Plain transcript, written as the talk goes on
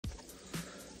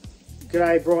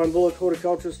G'day, Brian Bullock,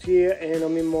 horticulturist here, and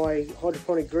I'm in my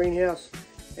hydroponic greenhouse,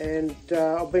 and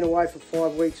I've been away for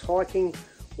 5 weeks hiking.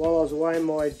 While I was away,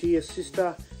 my dear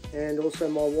sister and also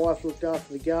my wife looked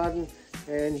after the garden,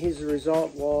 and here's the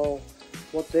result while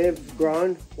what they've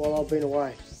grown while I've been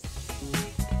away.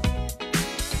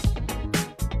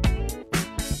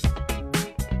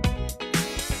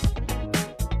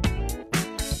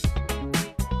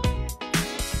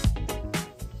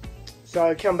 So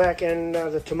I come back and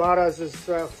the tomatoes, there's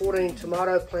 14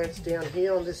 tomato plants down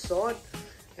here on this side,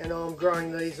 and I'm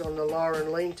growing these on the lower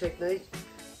and lean technique.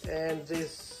 And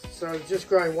so just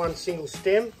growing one single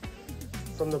stem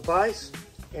from the base,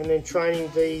 and then training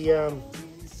the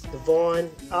vine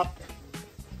up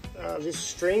this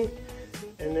string,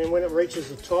 and then when it reaches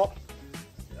the top,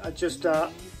 I just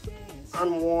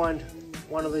unwind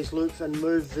one of these loops and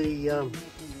move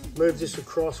move this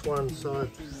across one. So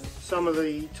some of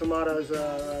the tomatoes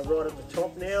are right at the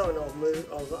top now, and I've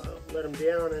let them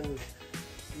down and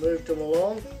moved them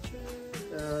along,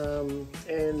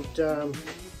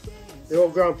 they're all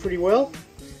growing pretty well.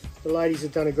 The ladies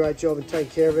have done a great job in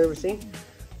taking care of everything.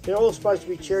 They're all supposed to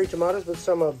be cherry tomatoes, but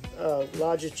some are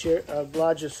larger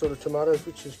sort of tomatoes,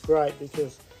 which is great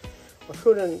because I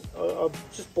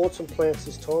just bought some plants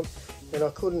this time, and I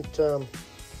couldn't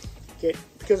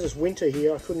because it's winter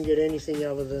here, I couldn't get anything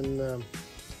other than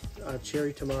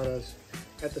cherry tomatoes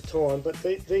at the time, but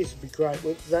these would be great.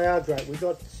 They are great. We've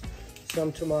got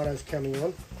some tomatoes coming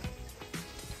on.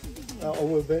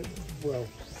 Well,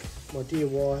 my dear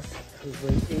wife has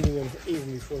been eating them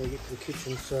even before they get to the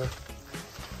kitchen, so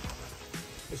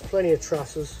there's plenty of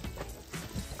trusses,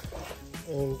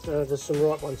 and there's some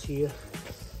ripe ones here,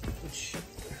 which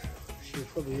she'll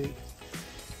probably eat.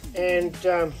 And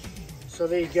so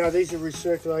there you go, these are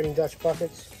recirculating Dutch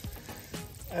buckets.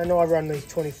 And I run these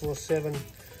 24/7,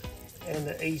 and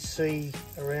the EC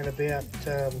around about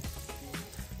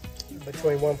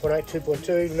between 1.8,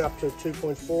 2.2 and up to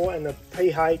 2.4, and the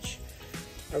pH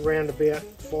around about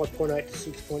 5.8 to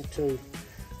 6.2.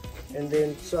 And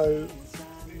then so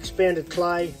expanded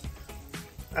clay,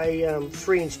 a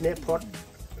 3-inch net pot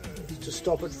to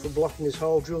stop it from blocking this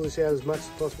hole. Drill this out as much as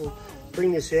possible.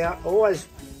 Bring this out. I always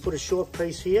put a short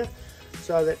piece here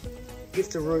so that if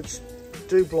the roots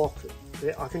do block,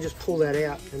 I can just pull that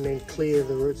out and then clear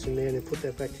the roots in there and then put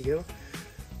that back together.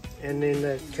 And then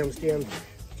that comes down. You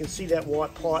can see that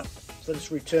white pipe that it's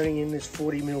returning in, this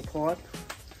 40mm pipe,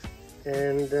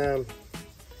 and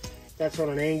that's on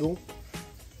an angle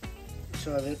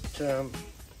so that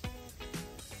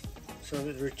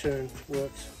the return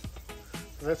works.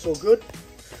 So that's all good.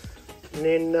 And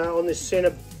then on this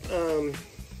center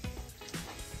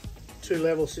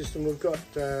 2-level system, we've got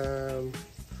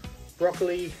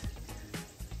broccoli,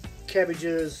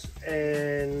 cabbages,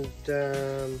 and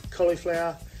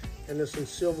cauliflower, and there's some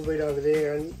silver beet over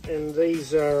there, and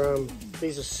these are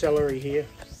celery here.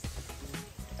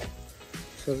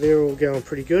 So they're all going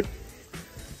pretty good,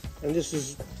 and this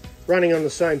is running on the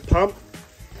same pump.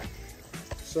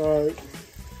 So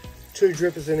 2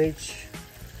 drippers in each.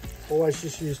 Always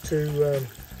just use 2 of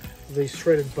these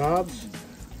threaded barbs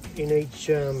in each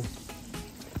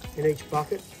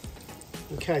bucket,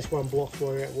 in case one blocks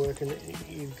while you're at work, and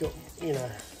you've got,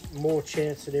 more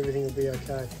chance that everything will be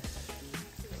okay.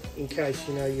 In case,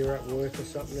 you're at work or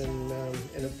something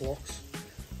and it blocks,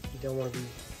 you don't want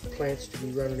plants to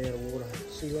be running out of water.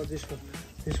 See, like this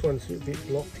one's a bit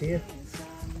blocked here,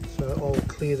 so I'll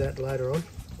clear that later on.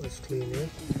 Let's clear now.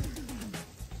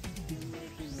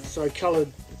 So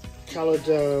coloured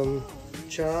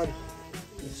chard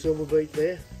and silver beet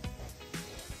there,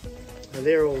 and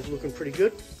they're all looking pretty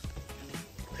good.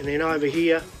 And then over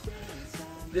here,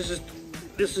 this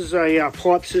is a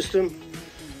pipe system.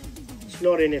 It's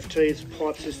not NFT, it's a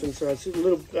pipe system, so it's a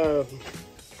little,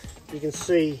 you can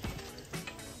see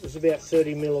there's about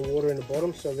 30ml of water in the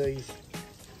bottom, so these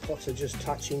pots are just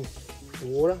touching the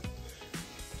water.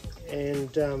 And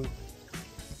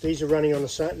these are running on the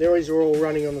same, these are all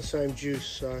running on the same juice.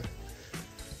 So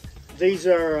these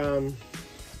are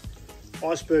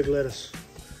iceberg lettuce,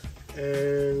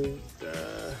 and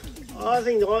I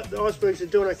think the icebergs are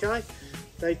doing okay.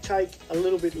 They take a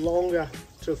little bit longer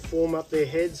to form up their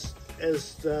heads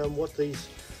as what these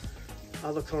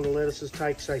other kind of lettuces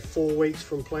take. Say 4 weeks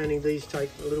from planting, these take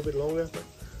a little bit longer, but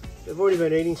they've already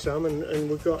been eating some, and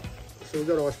we've got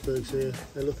icebergs there.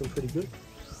 They're looking pretty good.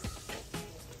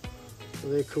 So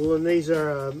they're cool, and these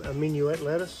are a minuet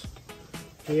lettuce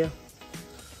here,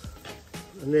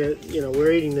 and they're,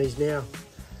 we're eating these now.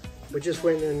 We just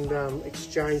went and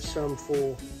exchanged some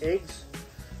for eggs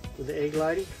with the egg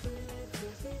lady.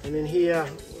 And then here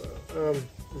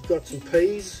we've got some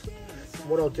peas.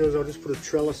 What I'll do is I'll just put a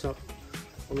trellis up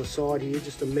on the side here,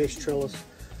 just a mesh trellis,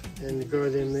 and grow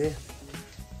them there.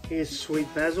 Here's sweet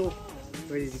basil,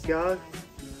 ready to go.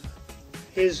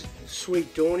 Here's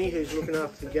sweet Dawny, who's looking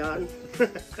after the garden.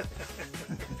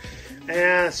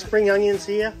 Spring onions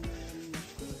here.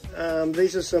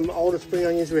 These are some older spring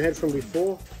onions we had from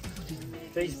before.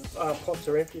 These pots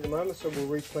are empty at the moment, so we'll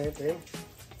replant them.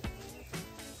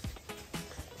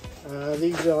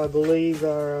 These, I believe,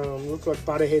 are look like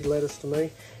butterhead lettuce to me.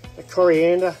 A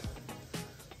coriander,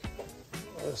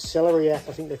 celeriac,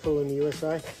 I think they call them in the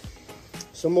USA.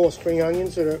 Some more spring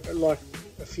onions that are like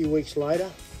a few weeks later.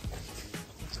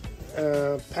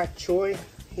 Pak choy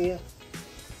here.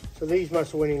 So these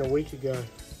must have went in a week ago.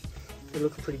 They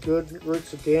look pretty good.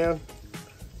 Roots are down.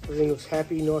 Everything looks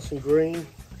happy, nice and green.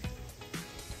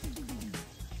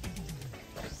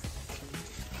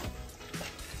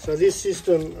 So this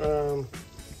system,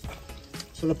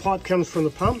 so the pipe comes from the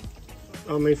pump,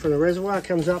 from the reservoir,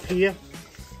 comes up here,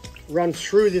 runs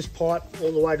through this pipe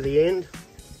all the way to the end.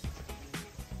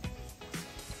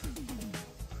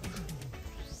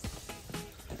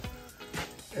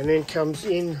 And then comes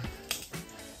in,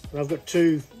 and I've got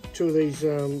two of these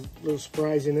little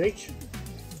sprays in each,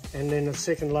 and then a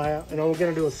second layer, and I'm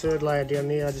going to do a third layer down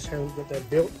there. I just haven't got that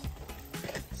built.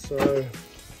 So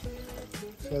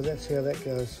that's how that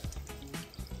goes.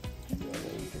 You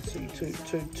can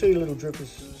see two little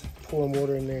drippers pouring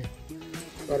water in there.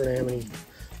 I don't know how many,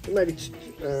 maybe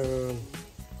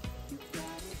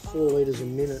 4 litres a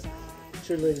minute,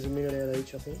 2 litres a minute out of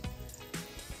each, I think.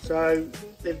 So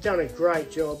they've done a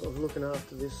great job of looking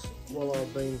after this while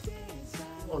I've been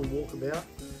on walkabout,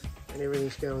 and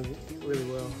everything's going really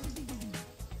well.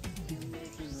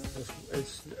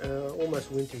 It's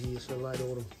almost winter here, so late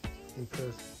autumn in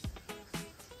Perth.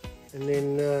 And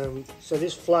then, so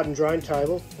this flood and drain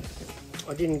table,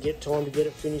 I didn't get time to get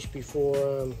it finished before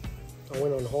I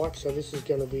went on hike, so this is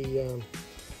going to be,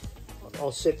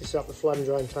 I'll set this up, the flood and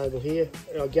drain table here.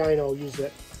 And again, I'll use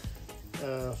that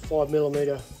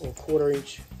 5mm or 1/4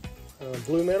 inch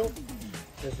blue metal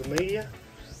as the media,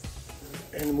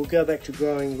 and we'll go back to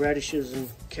growing radishes and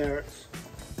carrots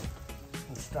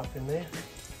and stuff in there.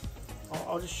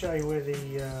 I'll just show you where the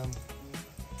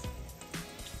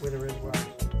reservoir is.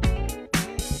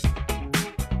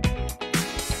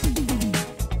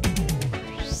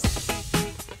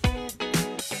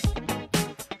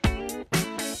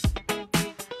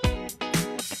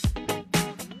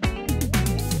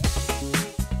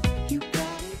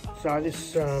 So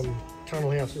this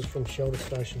tunnel house is from Shelter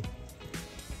Station,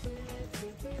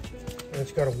 and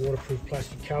it's got a waterproof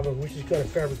plastic cover which has got a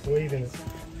fabric weave in it.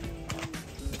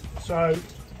 So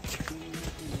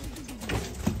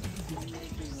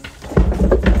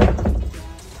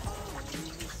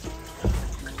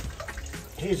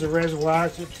here's a reservoir.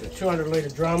 It's a 200 litre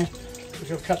drum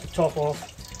which I've cut the top off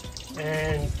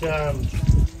and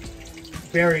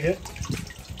buried it.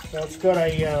 So it's got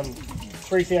a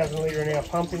 3,000 litre an hour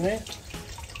pump in there,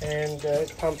 and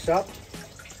it pumps up,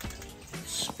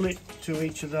 split to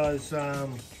each of those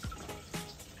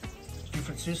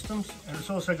different systems, and it's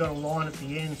also got a line at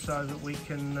the end so that we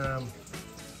can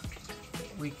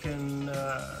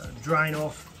drain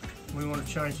off when we want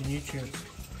to change the nutrients.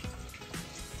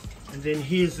 And then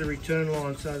here's the return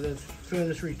line. So the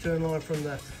furthest return line from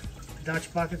the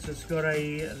Dutch buckets, it's got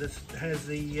that has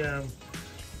the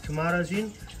tomatoes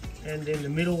in. And then the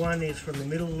middle one is from the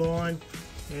middle line,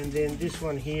 and then this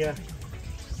one here,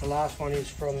 the last one, is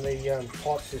from the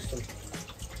pipe system.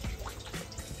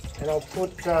 And I'll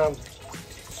put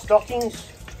stockings,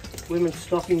 women's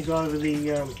stockings, over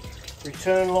the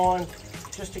return line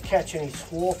just to catch any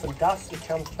swarf and dust that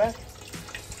comes back,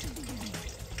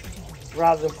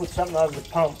 rather than put something over the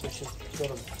pump, which is sort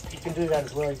of, you can do that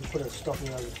as well. You can put a stocking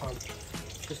over the pump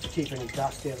just to keep any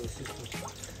dust out of the system.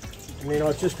 And then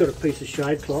I've just got a piece of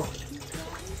shade cloth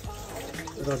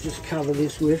that I'll just cover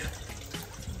this with,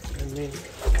 and then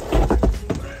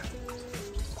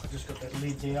I've just got that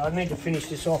lid there. I need to finish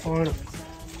this off. I'm going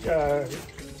to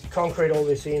concrete all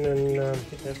this in and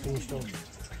get that finished off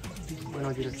when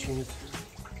I get a chance.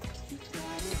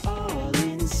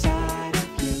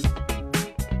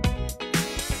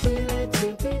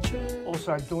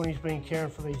 Also, Dawny's been caring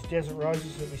for these desert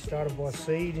roses that we started by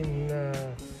seed in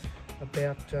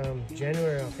about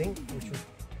January, I think, which was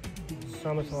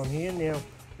summertime here. Now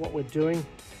what we're doing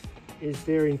is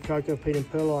they're in cocoa peat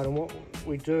and perlite, and what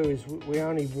we do is we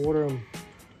only water them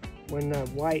when the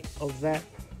weight of that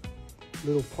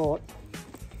little pot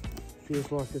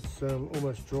feels like it's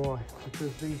almost dry,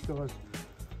 because these guys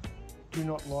do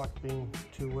not like being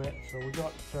too wet. So we've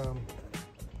got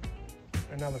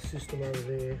another system over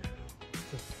there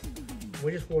to We're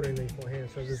just watering these by hand,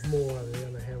 so there's more over there. I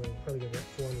don't know how many, probably got about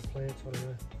 400 plants, I don't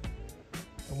know.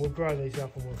 And we'll grow these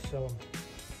up and we'll sell them.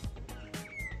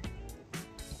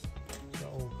 So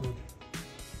all good.